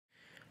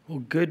Well,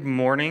 good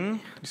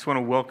morning. I just want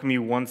to welcome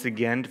you once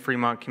again to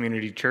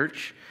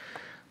Fremont.Church.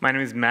 My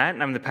name is Matt,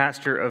 and I'm the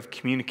pastor of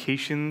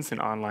communications and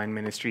online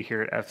ministry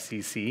here at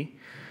FCC.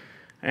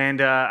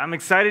 And I'm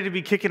excited to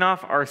be kicking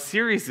off our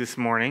series this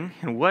morning.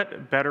 And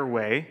what better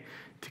way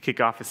to kick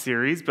off a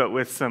series but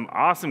with some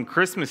awesome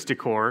Christmas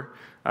decor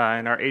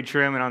in our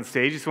atrium and on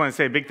stage. Just want to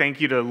say a big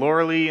thank you to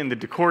Laura Lee and the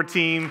decor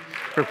team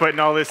for putting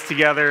all this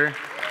together.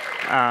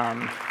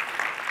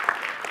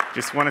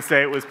 Just want to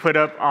say it was put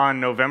up on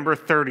November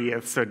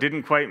 30th, so it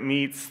didn't quite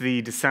meet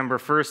the December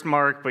 1st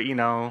mark, but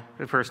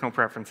the personal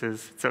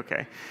preferences, it's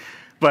okay.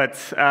 But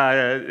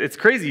it's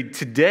crazy.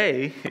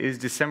 Today is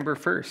December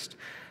 1st,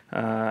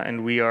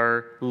 and we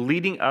are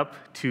leading up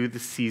to the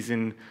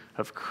season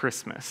of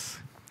Christmas.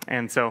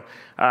 And so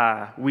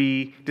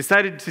we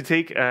decided to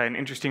take an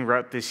interesting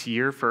route this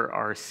year for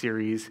our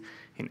series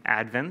in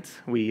Advent.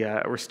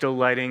 We're still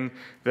lighting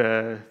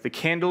the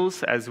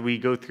candles as we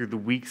go through the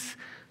weeks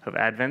of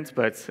Advent,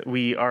 but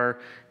we are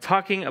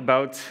talking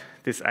about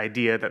this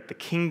idea that the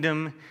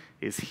kingdom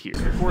is here.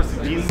 In the course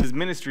of Jesus'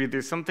 ministry,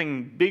 there's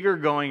something bigger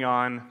going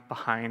on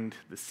behind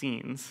the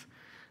scenes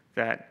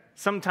that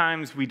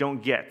sometimes we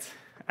don't get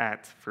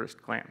at first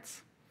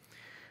glance.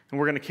 And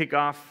we're going to kick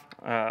off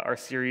our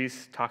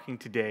series talking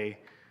today,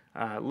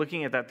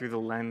 looking at that through the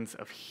lens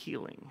of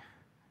healing.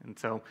 And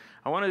so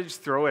I want to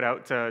just throw it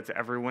out to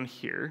everyone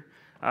here.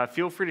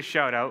 Feel free to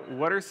shout out,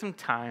 what are some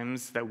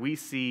times that we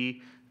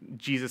see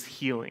Jesus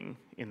healing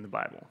in the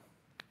Bible?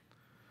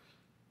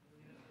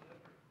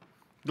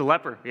 The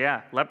leper,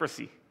 yeah,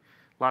 leprosy.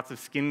 Lots of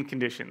skin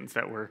conditions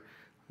that were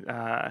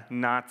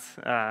not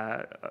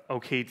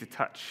okay to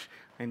touch,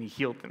 and he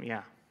healed them,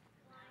 yeah.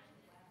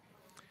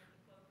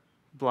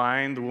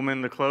 Blind, the woman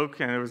in the cloak,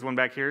 and there was one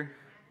back here.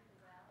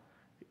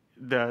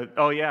 The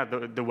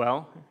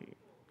well.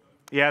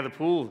 Yeah, the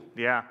pool,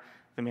 yeah.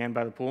 The man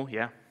by the pool,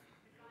 yeah.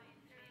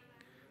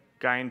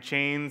 Guy in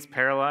chains,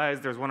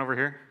 paralyzed, there's one over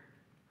here.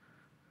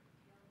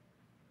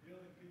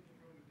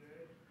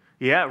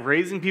 Yeah,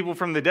 raising people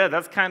from the dead.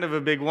 That's kind of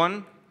a big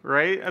one,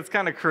 right? That's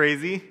kind of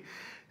crazy.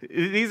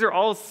 These are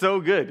all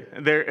so good.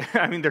 They're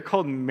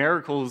called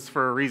miracles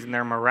for a reason.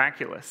 They're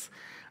miraculous.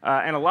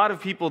 And a lot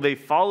of people, they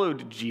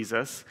followed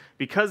Jesus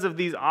because of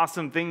these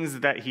awesome things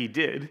that he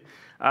did,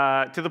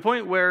 to the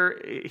point where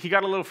he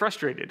got a little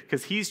frustrated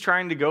because he's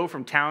trying to go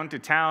from town to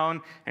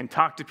town and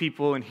talk to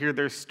people and hear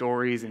their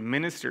stories and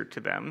minister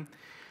to them.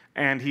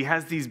 And he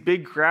has these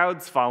big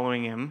crowds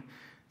following him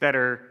that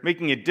are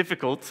making it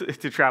difficult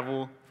to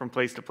travel from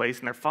place to place,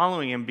 and they're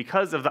following him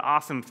because of the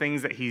awesome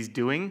things that he's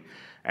doing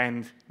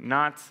and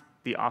not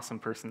the awesome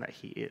person that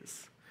he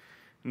is.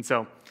 And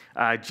so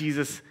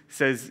Jesus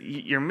says,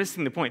 you're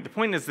missing the point. The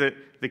point is that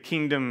the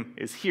kingdom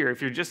is here.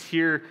 If you're just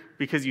here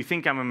because you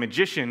think I'm a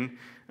magician,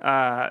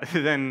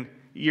 then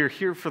you're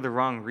here for the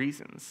wrong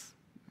reasons.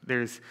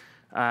 There's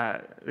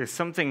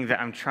something that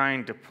I'm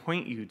trying to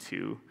point you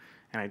to,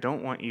 and I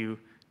don't want you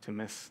to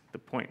miss the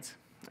point.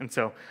 And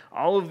so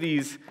all of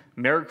these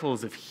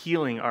miracles of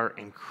healing are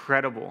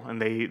incredible,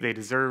 and they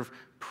deserve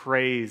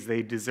praise.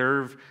 They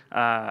deserve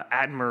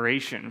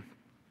admiration.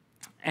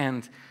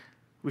 And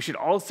we should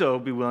also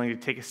be willing to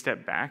take a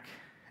step back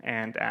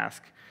and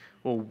ask,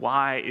 well,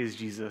 why is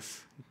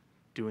Jesus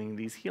doing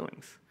these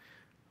healings?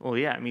 Well,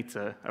 yeah, it meets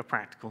a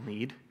practical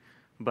need,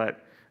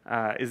 but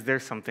is there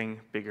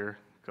something bigger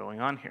going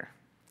on here?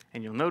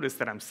 And you'll notice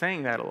that I'm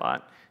saying that a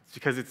lot. It's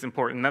because it's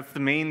important. That's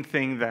the main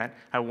thing that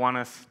I want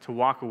us to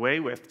walk away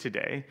with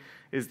today,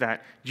 is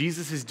that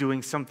Jesus is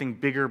doing something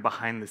bigger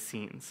behind the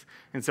scenes.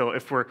 And so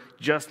if we're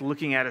just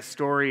looking at a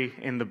story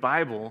in the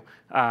Bible,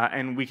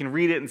 and we can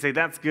read it and say,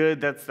 that's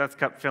good, that's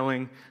cup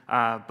filling,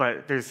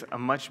 but there's a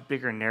much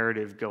bigger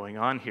narrative going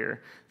on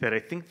here that I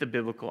think the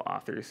biblical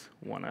authors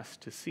want us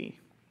to see.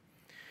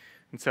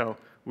 And so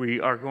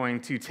we are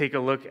going to take a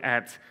look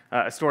at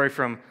a story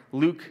from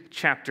Luke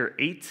chapter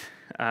 8,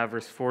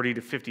 verse 40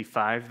 to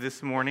 55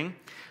 this morning.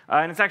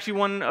 And it's actually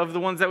one of the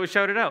ones that was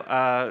shouted out,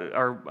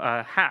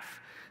 or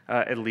half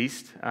at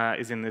least,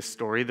 is in this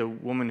story, the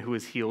woman who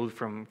was healed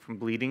from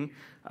bleeding.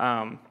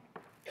 I'm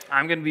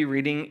going to be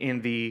reading in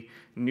the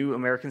New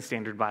American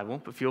Standard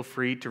Bible, but feel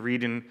free to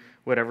read in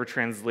whatever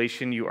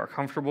translation you are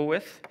comfortable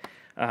with.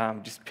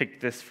 Just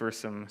picked this for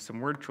some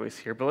word choice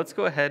here, but let's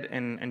go ahead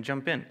and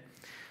jump in.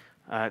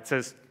 It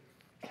says,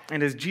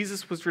 "And as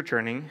Jesus was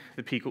returning,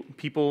 the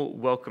people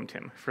welcomed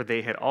him, for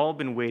they had all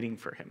been waiting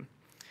for him.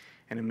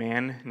 And a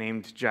man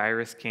named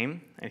Jairus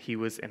came, and he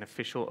was an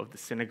official of the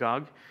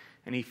synagogue,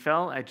 and he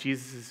fell at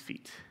Jesus'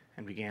 feet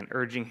and began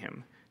urging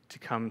him to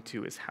come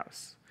to his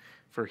house.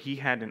 For he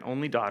had an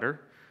only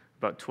daughter,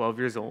 about 12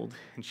 years old,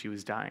 and she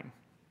was dying.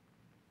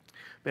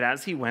 But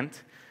as he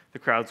went, the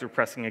crowds were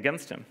pressing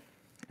against him.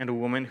 And a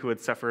woman who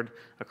had suffered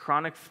a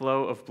chronic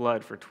flow of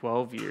blood for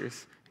 12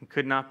 years and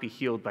could not be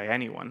healed by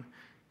anyone,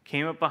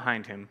 came up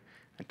behind him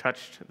and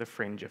touched the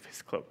fringe of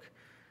his cloak.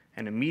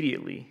 And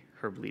immediately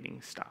her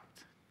bleeding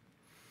stopped."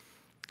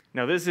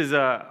 Now this is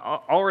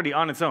already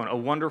on its own a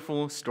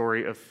wonderful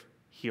story of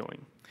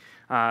healing.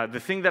 The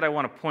thing that I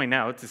want to point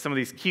out is some of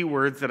these key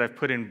words that I've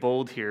put in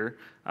bold here,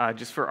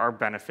 just for our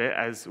benefit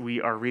as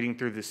we are reading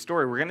through this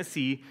story. We're going to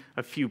see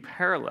a few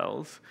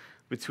parallels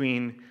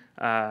between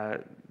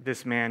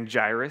this man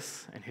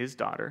Jairus and his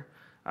daughter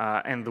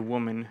and the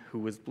woman who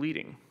was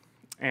bleeding.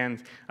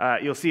 And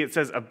you'll see it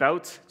says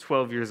about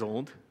 12 years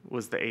old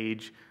was the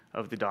age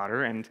of the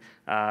daughter, and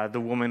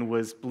the woman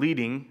was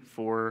bleeding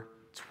for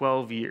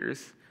 12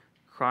 years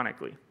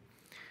chronically.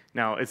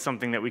 Now, it's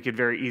something that we could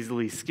very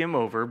easily skim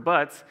over,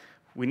 but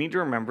we need to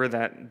remember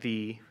that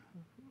the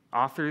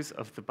authors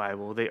of the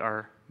Bible, they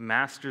are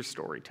master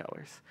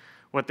storytellers.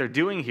 What they're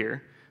doing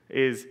here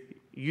is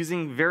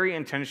using very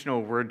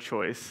intentional word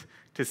choice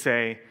to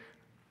say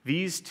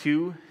these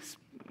two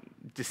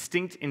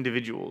distinct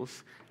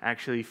individuals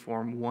actually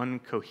form one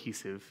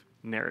cohesive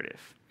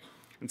narrative.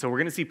 And so we're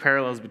going to see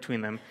parallels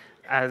between them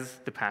as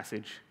the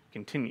passage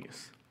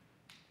continues.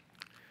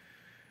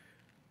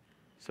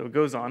 So it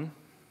goes on.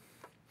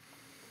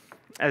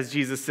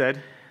 Jesus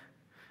said,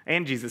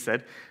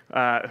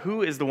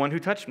 "Who is the one who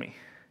touched me?"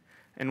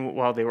 And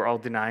while they were all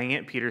denying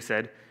it, Peter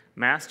said,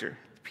 "Master,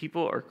 the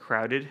people are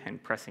crowded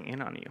and pressing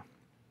in on you."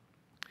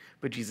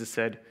 But Jesus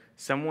said,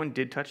 "Someone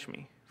did touch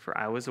me, for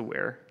I was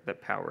aware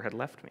that power had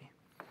left me."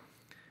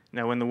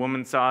 Now when the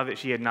woman saw that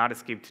she had not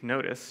escaped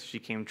notice, she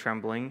came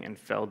trembling and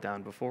fell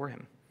down before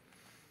him,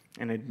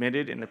 and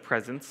admitted in the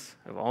presence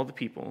of all the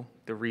people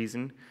the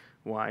reason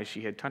why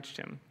she had touched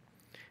him,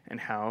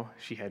 and how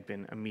she had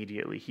been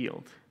immediately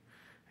healed.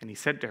 And he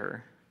said to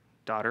her,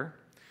 "Daughter,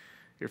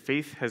 your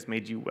faith has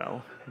made you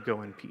well.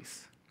 Go in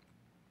peace."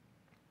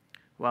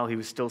 While he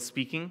was still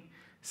speaking,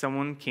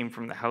 someone came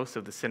from the house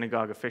of the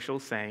synagogue official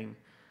saying,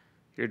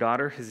 "Your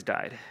daughter has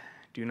died.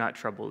 Do not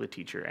trouble the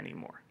teacher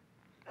anymore."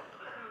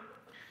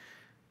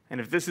 And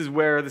if this is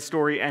where the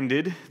story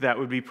ended, that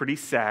would be pretty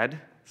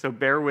sad, so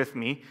bear with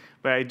me.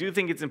 But I do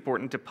think it's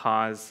important to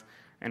pause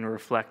and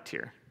reflect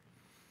here.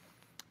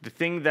 The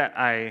thing that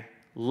I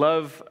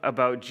love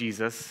about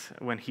Jesus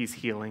when he's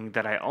healing,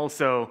 that I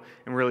also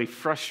am really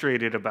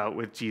frustrated about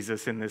with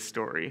Jesus in this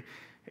story,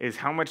 is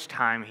how much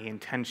time he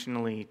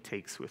intentionally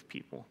takes with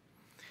people.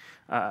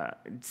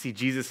 See,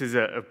 Jesus is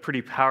a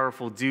pretty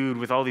powerful dude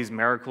with all these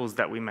miracles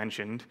that we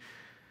mentioned,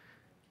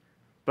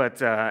 but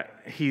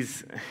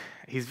he's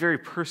very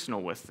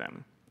personal with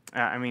them.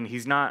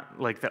 He's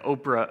not like the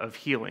Oprah of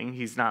healing.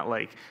 He's not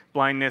like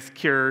blindness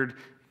cured,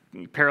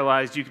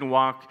 paralyzed, you can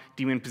walk,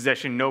 demon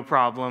possession, no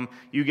problem.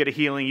 You get a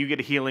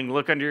healing,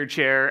 look under your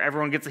chair,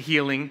 everyone gets a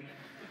healing,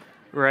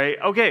 right?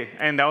 Okay,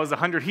 and that was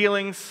 100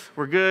 healings,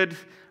 we're good.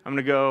 I'm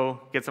gonna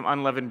go get some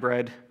unleavened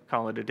bread,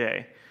 call it a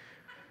day.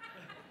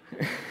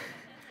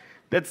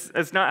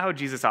 That's not how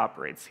Jesus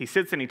operates. He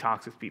sits and he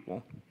talks with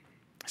people.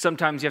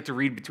 Sometimes you have to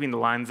read between the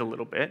lines a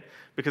little bit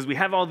because we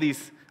have all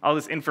this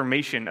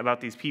information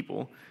about these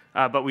people,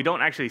 but we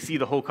don't actually see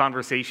the whole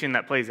conversation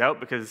that plays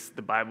out because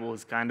the Bible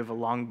is kind of a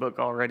long book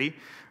already,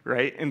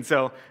 right? And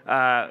so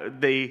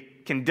they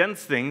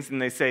condense things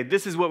and they say,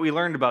 this is what we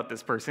learned about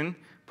this person,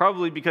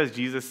 probably because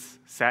Jesus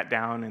sat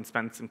down and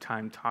spent some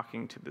time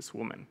talking to this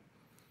woman.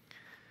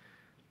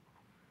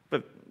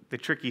 But the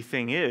tricky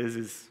thing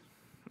is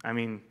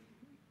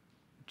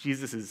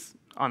Jesus is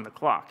on the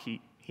clock.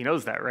 He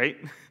knows that, right?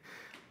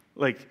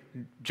 Like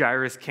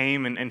Jairus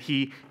came and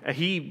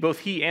both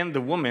he and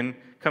the woman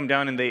come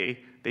down and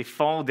they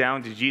fall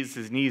down to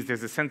Jesus' knees.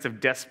 There's a sense of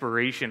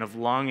desperation, of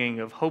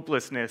longing, of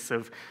hopelessness,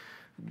 of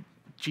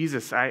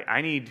Jesus, I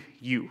need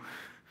you.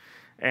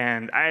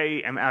 And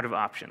I am out of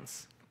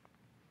options.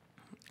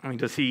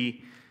 Does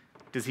he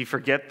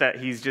forget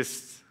that he's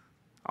just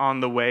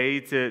on the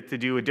way to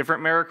do a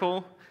different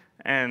miracle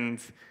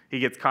and he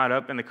gets caught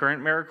up in the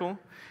current miracle?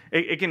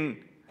 It can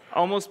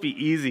almost be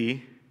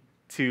easy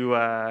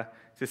to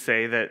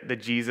say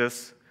that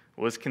Jesus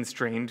was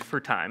constrained for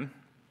time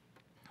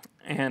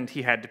and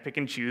he had to pick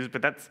and choose,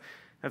 but that's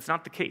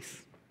not the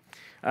case.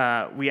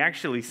 We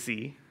actually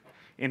see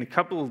in a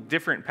couple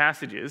different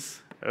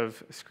passages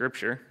of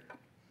Scripture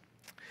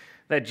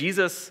that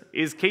Jesus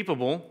is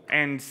capable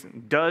and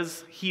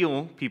does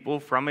heal people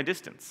from a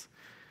distance.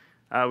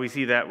 We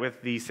see that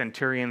with the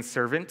centurion's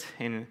servant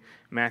in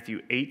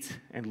Matthew 8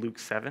 and Luke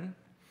 7,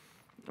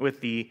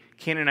 with the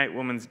Canaanite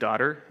woman's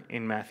daughter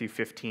in Matthew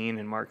 15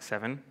 and Mark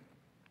 7,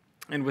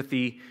 and with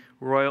the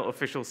royal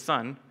official's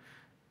son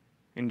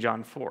in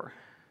John 4.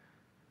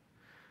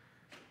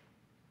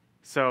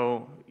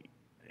 So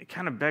it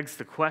kind of begs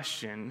the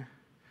question,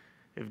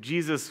 if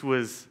Jesus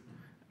was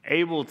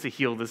able to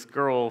heal this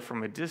girl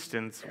from a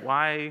distance,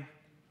 why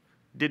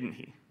didn't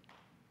he?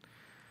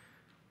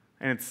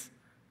 And it's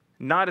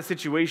not a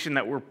situation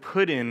that we're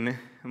put in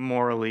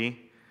morally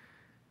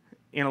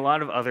in a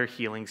lot of other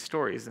healing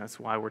stories. And that's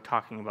why we're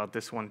talking about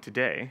this one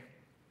today,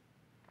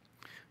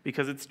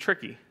 because it's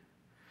tricky.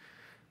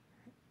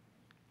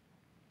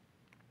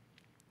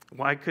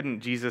 Why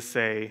couldn't Jesus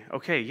say,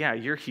 okay, yeah,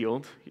 you're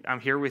healed.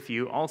 I'm here with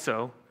you.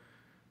 Also,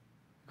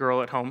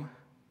 girl at home,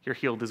 you're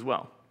healed as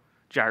well.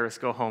 Jairus,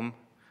 go home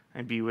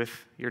and be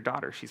with your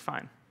daughter. She's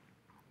fine.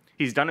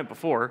 He's done it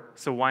before,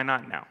 so why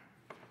not now?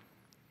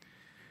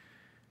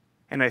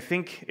 And I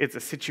think it's a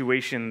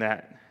situation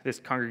that this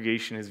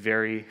congregation is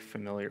very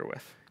familiar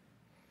with.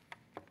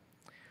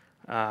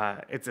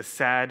 It's a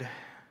sad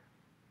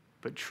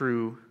but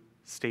true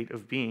state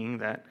of being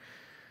that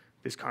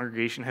this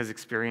congregation has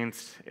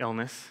experienced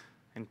illness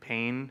and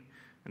pain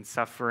and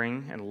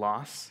suffering and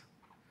loss.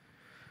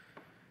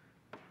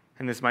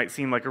 And this might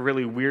seem like a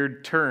really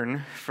weird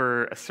turn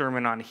for a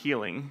sermon on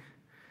healing,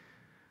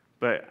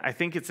 but I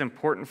think it's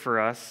important for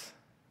us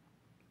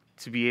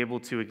to be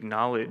able to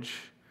acknowledge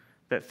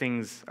that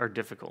things are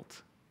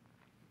difficult.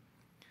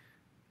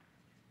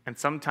 And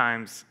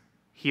sometimes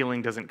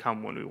healing doesn't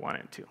come when we want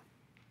it to.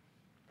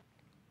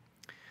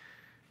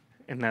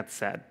 And that's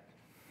sad.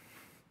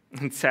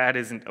 And sad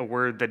isn't a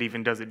word that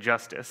even does it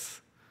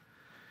justice.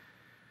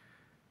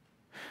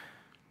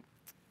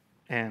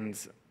 And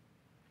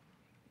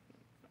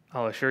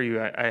I'll assure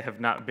you, I have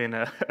not been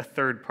a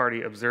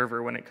third-party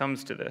observer when it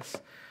comes to this.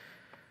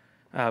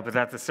 But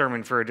that's a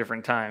sermon for a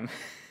different time.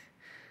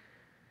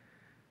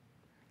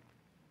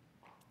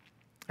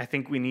 I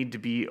think we need to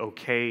be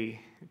okay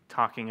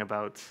talking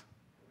about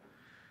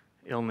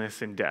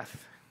illness and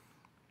death,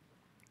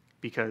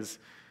 because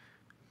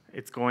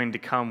it's going to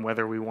come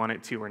whether we want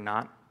it to or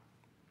not.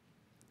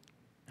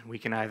 And we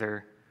can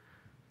either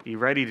be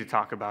ready to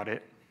talk about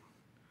it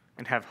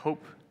and have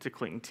hope to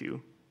cling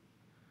to,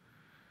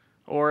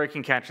 or it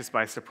can catch us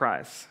by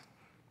surprise.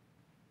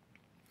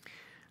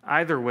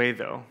 Either way,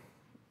 though,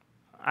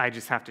 I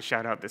just have to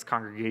shout out this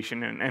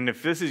congregation. And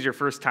if this is your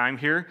first time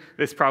here,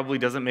 this probably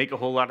doesn't make a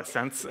whole lot of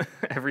sense,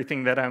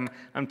 everything that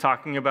I'm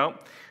talking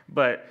about.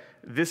 But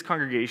this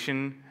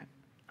congregation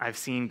I've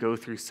seen go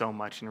through so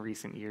much in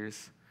recent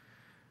years.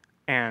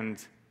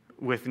 And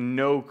with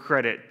no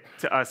credit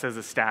to us as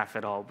a staff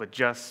at all, but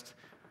just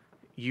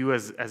you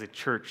as a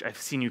church, I've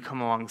seen you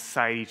come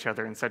alongside each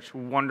other in such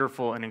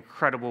wonderful and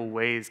incredible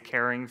ways,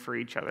 caring for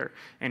each other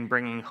and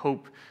bringing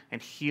hope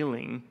and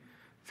healing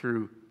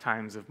through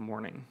times of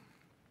mourning.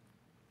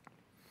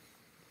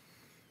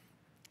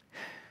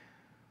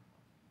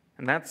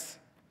 And that's,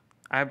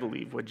 I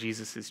believe, what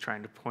Jesus is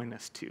trying to point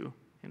us to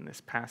in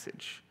this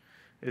passage,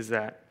 is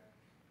that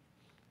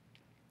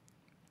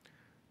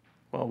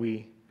while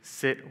we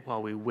sit,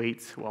 while we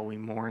wait, while we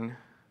mourn,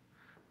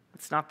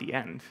 it's not the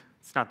end.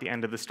 It's not the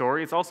end of the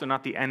story. It's also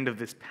not the end of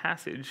this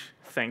passage,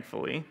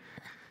 thankfully.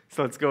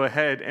 So let's go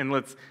ahead and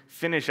let's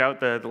finish out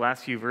the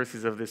last few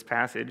verses of this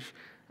passage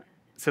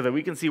so that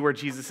we can see where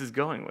Jesus is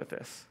going with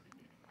this.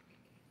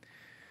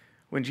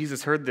 When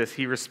Jesus heard this,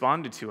 he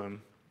responded to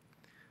him,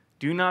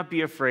 "Do not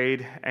be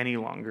afraid any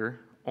longer,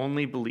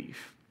 only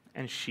believe,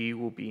 and she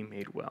will be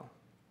made well."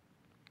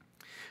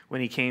 When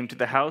he came to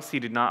the house, he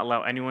did not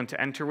allow anyone to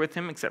enter with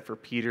him except for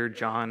Peter,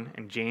 John,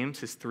 and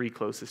James, his 3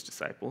 closest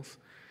disciples,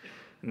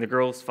 and the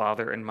girl's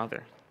father and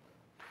mother.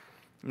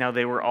 Now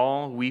they were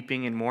all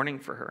weeping and mourning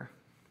for her.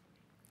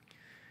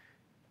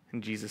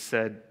 And Jesus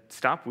said,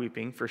 "Stop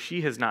weeping, for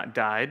she has not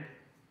died.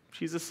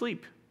 She's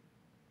asleep."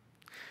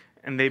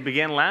 And they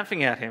began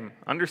laughing at him,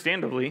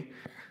 understandably,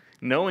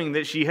 knowing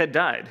that she had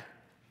died.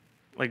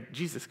 Like,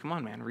 Jesus, come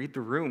on, man, read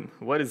the room.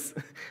 What is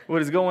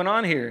going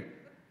on here?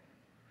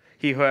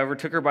 He, however,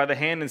 took her by the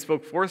hand and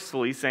spoke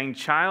forcefully, saying,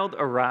 "Child,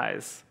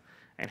 arise."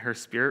 And her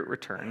spirit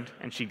returned,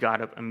 and she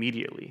got up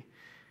immediately.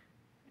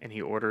 And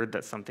he ordered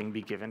that something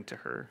be given to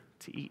her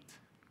to eat.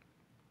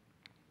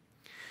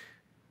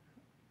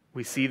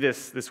 We see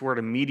this word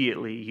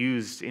immediately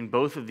used in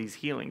both of these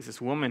healings.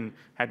 This woman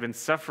had been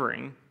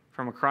suffering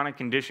from a chronic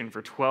condition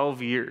for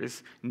 12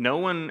 years. No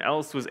one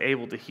else was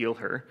able to heal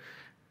her.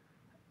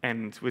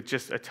 And with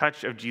just a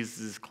touch of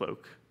Jesus'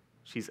 cloak,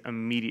 she's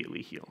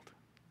immediately healed.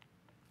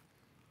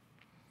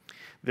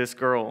 This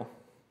girl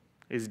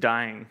is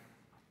dying,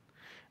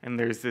 and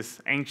there's this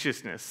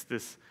anxiousness,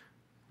 this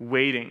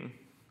waiting.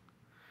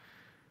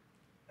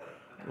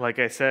 Like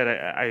I said,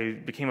 I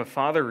became a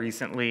father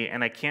recently,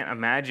 and I can't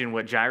imagine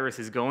what Jairus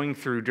is going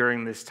through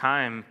during this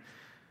time,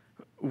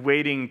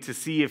 waiting to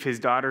see if his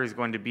daughter is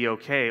going to be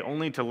okay,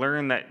 only to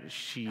learn that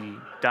she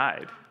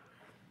died.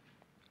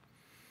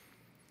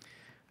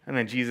 And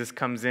then Jesus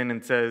comes in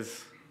and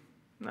says,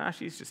 "Nah,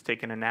 she's just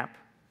taking a nap."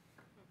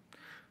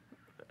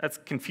 That's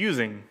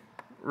confusing,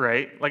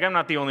 right? Like, I'm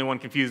not the only one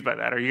confused by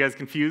that. Are you guys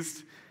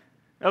confused?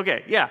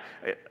 Okay, yeah.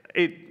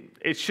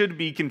 It should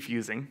be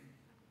confusing,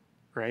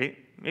 right?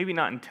 Maybe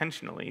not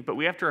intentionally, but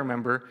we have to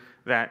remember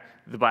that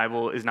the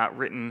Bible is not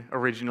written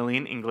originally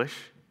in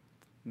English.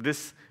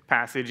 This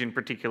passage in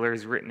particular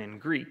is written in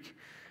Greek.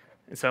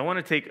 And so I want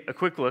to take a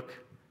quick look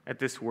at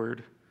this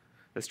word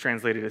that's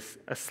translated as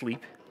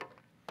asleep.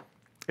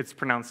 It's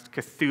pronounced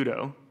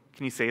kathudo.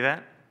 Can you say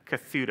that?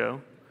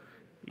 Kathudo.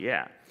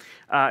 Yeah.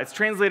 It's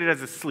translated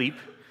as asleep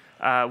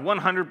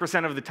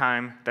 100% of the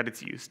time that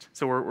it's used.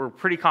 So we're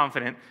pretty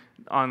confident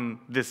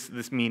on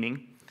this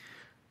meaning.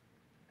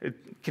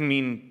 It can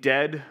mean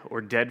dead or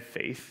dead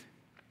faith.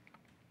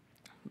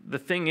 The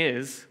thing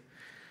is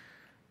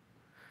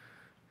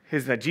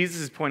that Jesus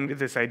is pointing to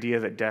this idea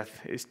that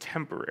death is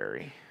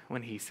temporary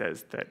when he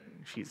says that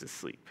she's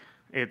asleep.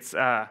 It's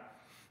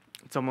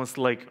almost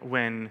like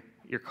when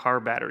your car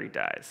battery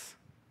dies,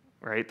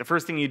 right? The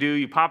first thing you do,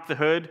 you pop the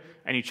hood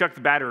and you chuck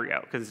the battery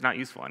out because it's not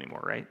useful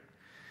anymore, right?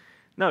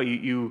 No,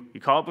 you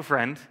call up a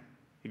friend,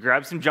 you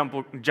grab some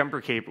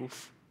jumper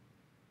cables,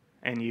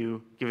 and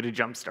you give it a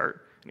jump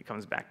start, and it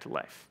comes back to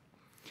life.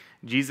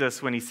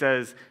 Jesus, when he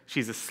says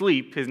she's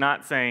asleep, is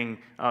not saying,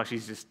 oh,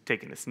 she's just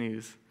taking a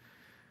snooze.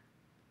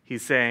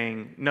 He's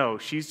saying, no,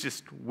 she's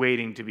just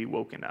waiting to be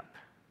woken up.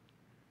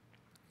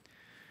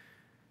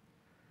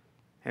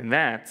 And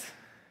that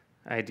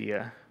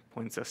idea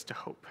points us to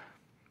hope.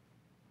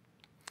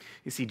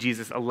 You see,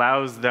 Jesus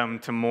allows them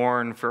to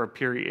mourn for a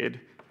period,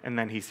 and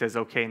then he says,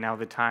 okay, now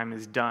the time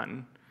is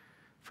done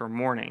for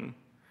mourning.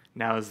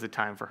 Now is the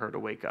time for her to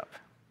wake up.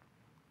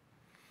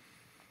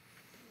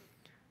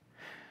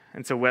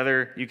 And so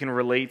whether you can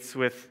relate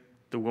with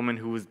the woman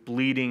who was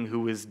bleeding,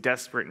 who was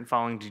desperate and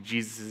falling to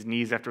Jesus'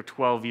 knees after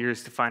 12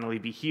 years to finally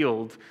be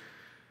healed,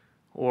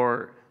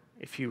 or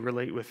if you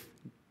relate with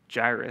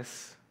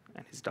Jairus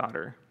and his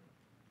daughter,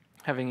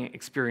 having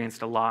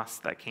experienced a loss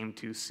that came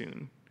too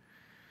soon.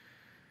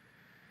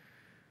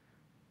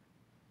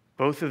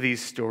 Both of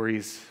these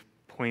stories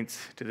point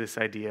to this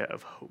idea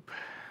of hope.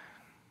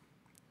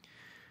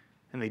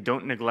 And they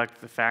don't neglect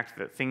the fact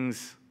that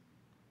things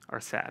are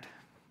sad.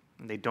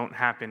 And they don't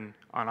happen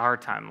on our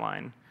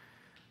timeline.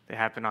 They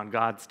happen on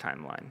God's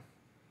timeline,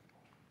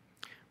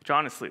 which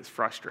honestly is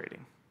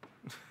frustrating.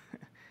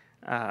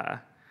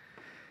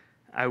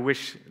 I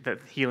wish that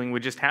healing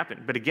would just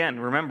happen. But again,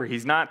 remember,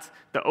 he's not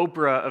the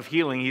Oprah of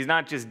healing. He's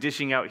not just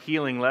dishing out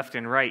healing left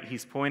and right.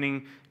 He's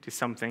pointing to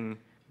something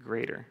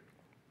greater.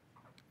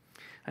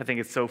 I think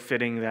it's so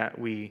fitting that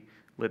we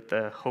lit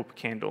the hope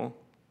candle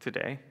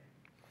today,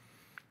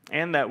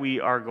 and that we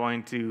are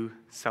going to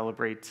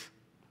celebrate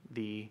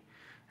the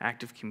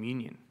act of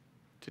communion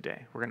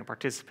today. We're going to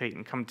participate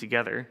and come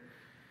together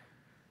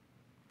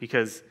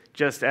because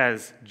just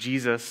as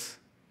Jesus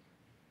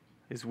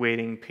is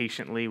waiting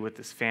patiently with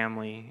this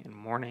family and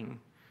mourning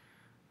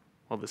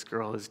while this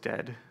girl is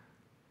dead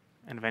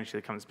and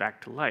eventually comes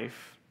back to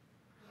life,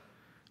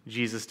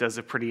 Jesus does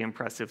a pretty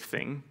impressive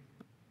thing,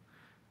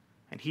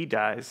 and he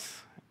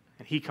dies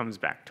and he comes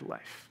back to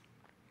life.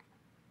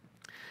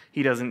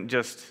 He doesn't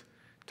just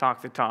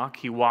talk the talk,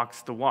 he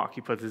walks the walk.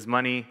 He puts his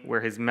money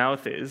where his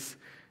mouth is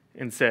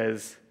and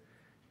says,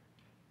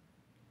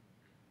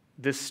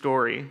 this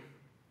story,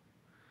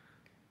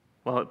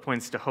 while it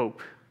points to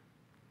hope,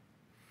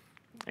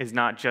 is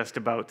not just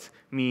about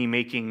me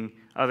making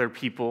other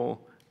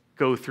people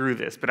go through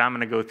this, but I'm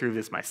going to go through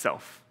this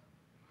myself.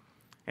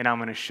 And I'm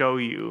going to show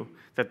you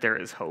that there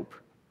is hope,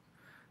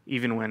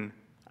 even when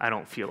I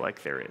don't feel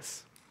like there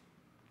is.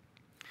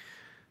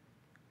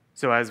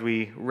 So as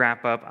we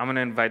wrap up, I'm going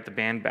to invite the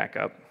band back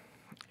up,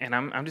 and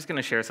I'm just going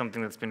to share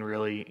something that's been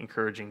really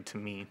encouraging to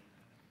me.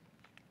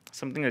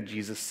 Something that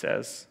Jesus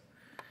says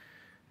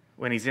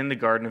when he's in the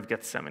Garden of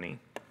Gethsemane.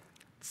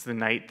 It's the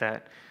night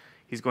that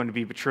he's going to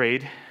be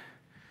betrayed.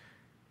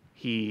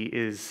 He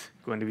is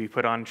going to be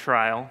put on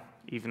trial,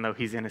 even though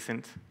he's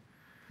innocent.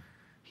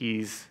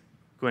 He's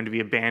going to be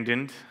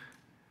abandoned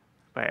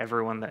by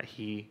everyone that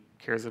he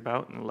cares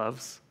about and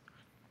loves.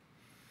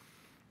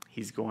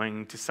 He's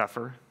going to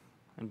suffer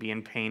and be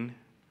in pain,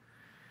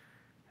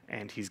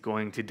 and he's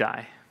going to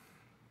die.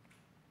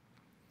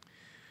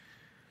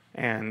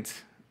 And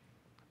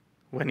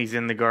when he's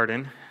in the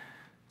garden,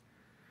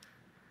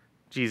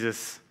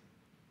 Jesus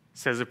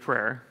says a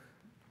prayer,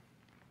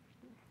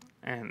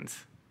 and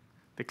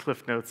the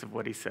cliff notes of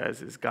what he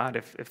says is, God,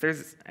 if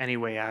there's any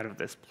way out of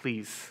this,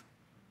 please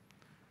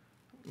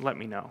let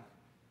me know,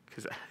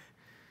 because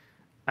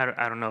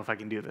I don't know if I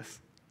can do this.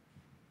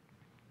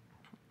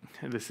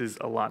 This is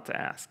a lot to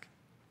ask.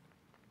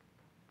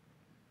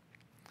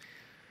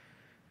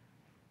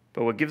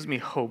 But what gives me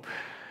hope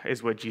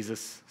is what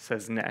Jesus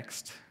says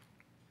next.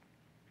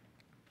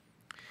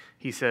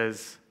 He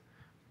says,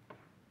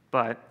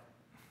 but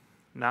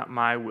not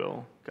my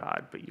will,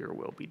 God, but your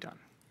will be done.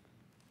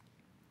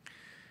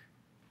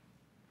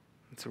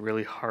 It's a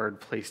really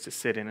hard place to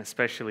sit in,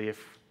 especially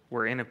if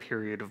we're in a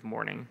period of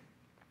mourning.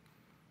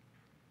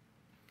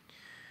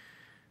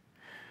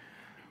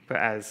 But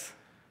as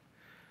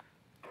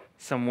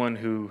someone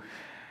who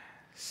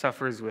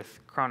suffers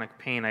with chronic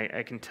pain,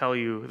 I can tell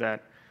you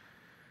that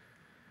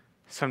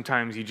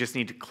sometimes you just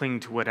need to cling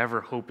to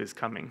whatever hope is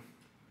coming.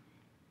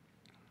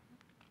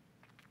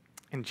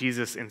 And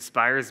Jesus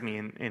inspires me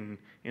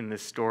in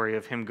this story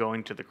of him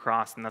going to the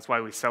cross, and that's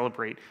why we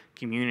celebrate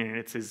communion.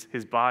 It's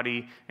his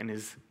body and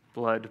his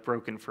blood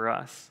broken for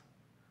us.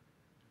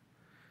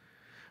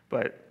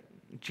 But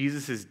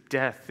Jesus'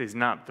 death is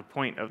not the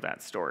point of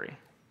that story.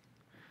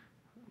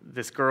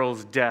 This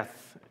girl's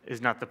death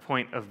is not the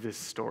point of this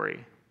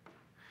story.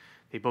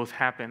 They both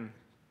happen.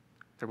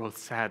 They're both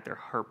sad. They're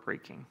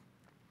heartbreaking.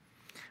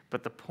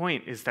 But the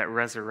point is that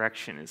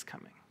resurrection is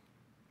coming.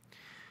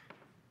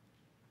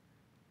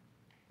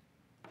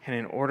 And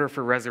in order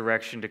for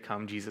resurrection to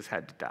come, Jesus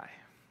had to die.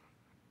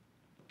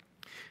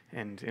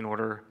 And in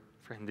order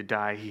for him to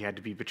die, he had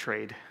to be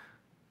betrayed.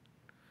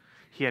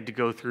 He had to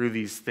go through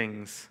these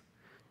things,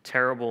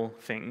 terrible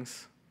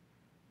things,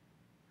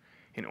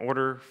 in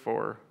order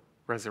for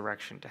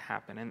resurrection to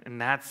happen. And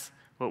that's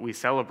what we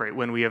celebrate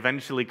when we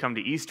eventually come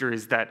to Easter,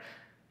 is that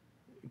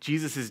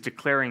Jesus is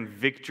declaring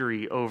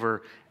victory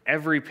over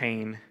every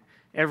pain,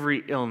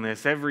 every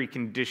illness, every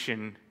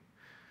condition,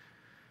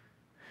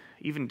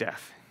 even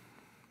death.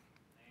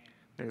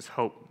 There's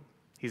hope.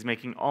 He's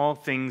making all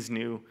things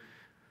new.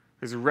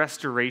 There's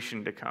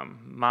restoration to come.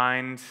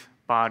 Mind,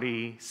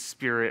 body,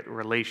 spirit,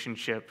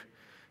 relationship.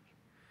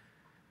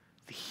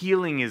 The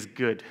healing is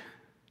good.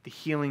 The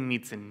healing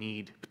meets a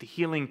need, but the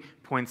healing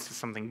points to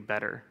something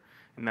better,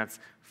 and that's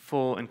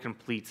full and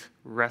complete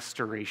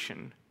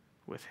restoration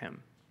with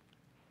him.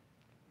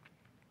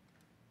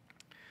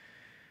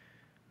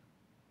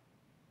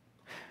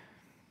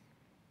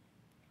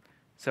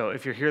 So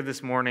if you're here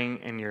this morning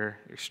and you're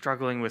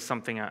struggling with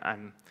something,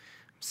 I'm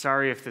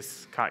sorry if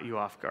this caught you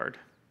off guard.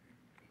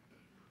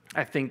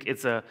 I think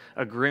it's a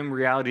grim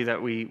reality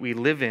that we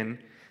live in,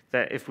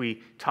 that if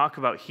we talk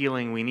about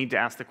healing, we need to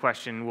ask the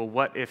question, well,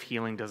 what if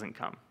healing doesn't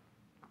come?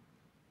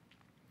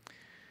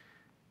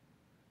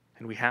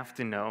 And we have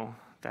to know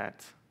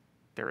that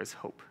there is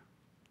hope,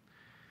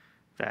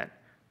 that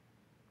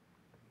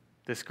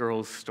this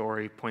girl's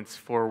story points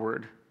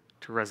forward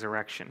to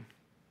resurrection,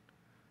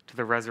 to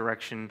the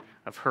resurrection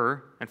of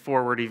her, and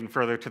forward even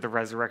further to the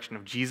resurrection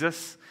of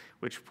Jesus,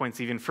 which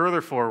points even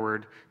further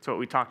forward to what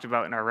we talked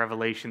about in our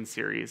Revelation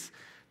series,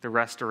 the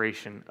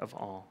restoration of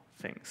all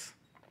things.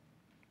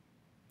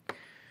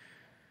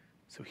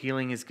 So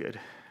healing is good.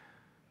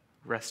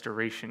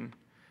 Restoration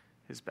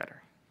is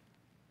better.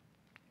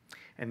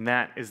 And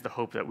that is the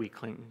hope that we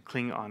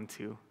cling on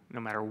to no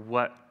matter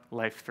what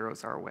life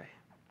throws our way.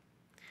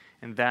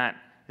 And that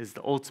is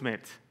the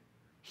ultimate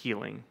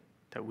healing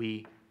that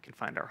we can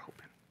find our hope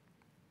in.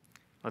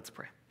 Let's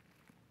pray.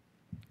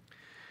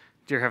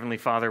 Dear Heavenly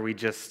Father, we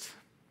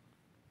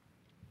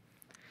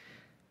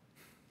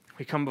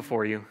come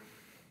before you.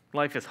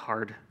 Life is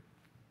hard.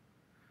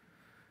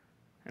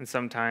 And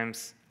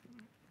sometimes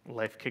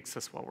life kicks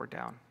us while we're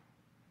down.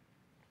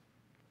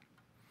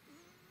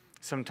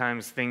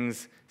 Sometimes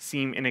things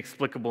seem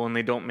inexplicable and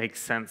they don't make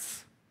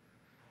sense.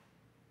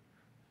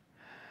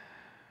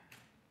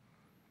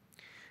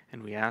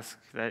 And we ask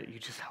that you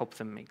just help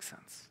them make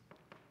sense.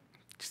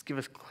 Just give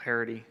us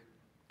clarity.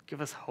 Give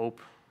us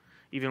hope,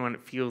 even when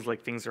it feels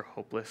like things are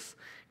hopeless.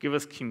 Give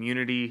us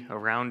community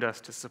around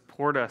us to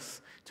support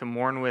us, to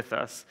mourn with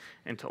us,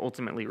 and to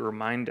ultimately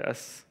remind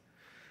us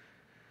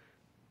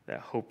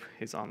that hope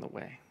is on the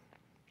way.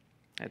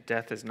 That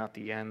death is not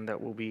the end, that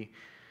we'll be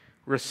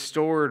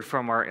restored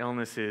from our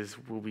illnesses,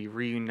 we'll be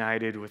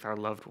reunited with our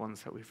loved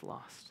ones that we've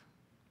lost.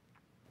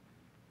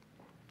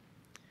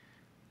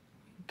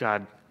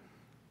 God,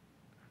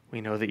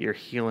 we know that your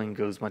healing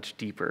goes much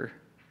deeper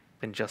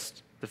than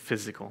just the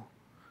physical.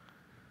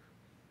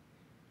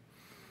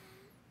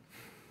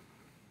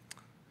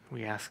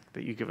 We ask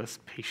that you give us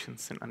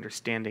patience and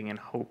understanding and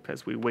hope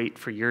as we wait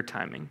for your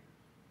timing.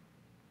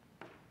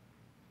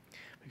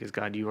 Because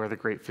God, you are the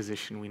great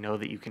physician. We know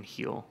that you can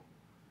heal.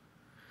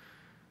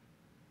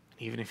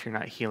 Even if you're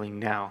not healing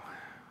now,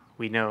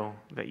 we know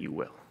that you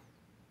will.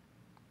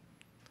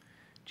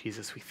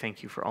 Jesus, we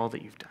thank you for all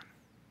that you've done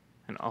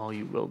and all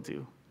you will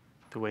do.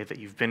 The way that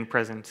you've been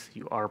present,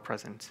 you are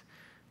present,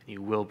 and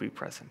you will be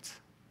present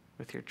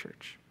with your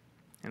church.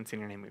 And it's in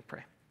your name we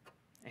pray.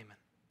 Amen.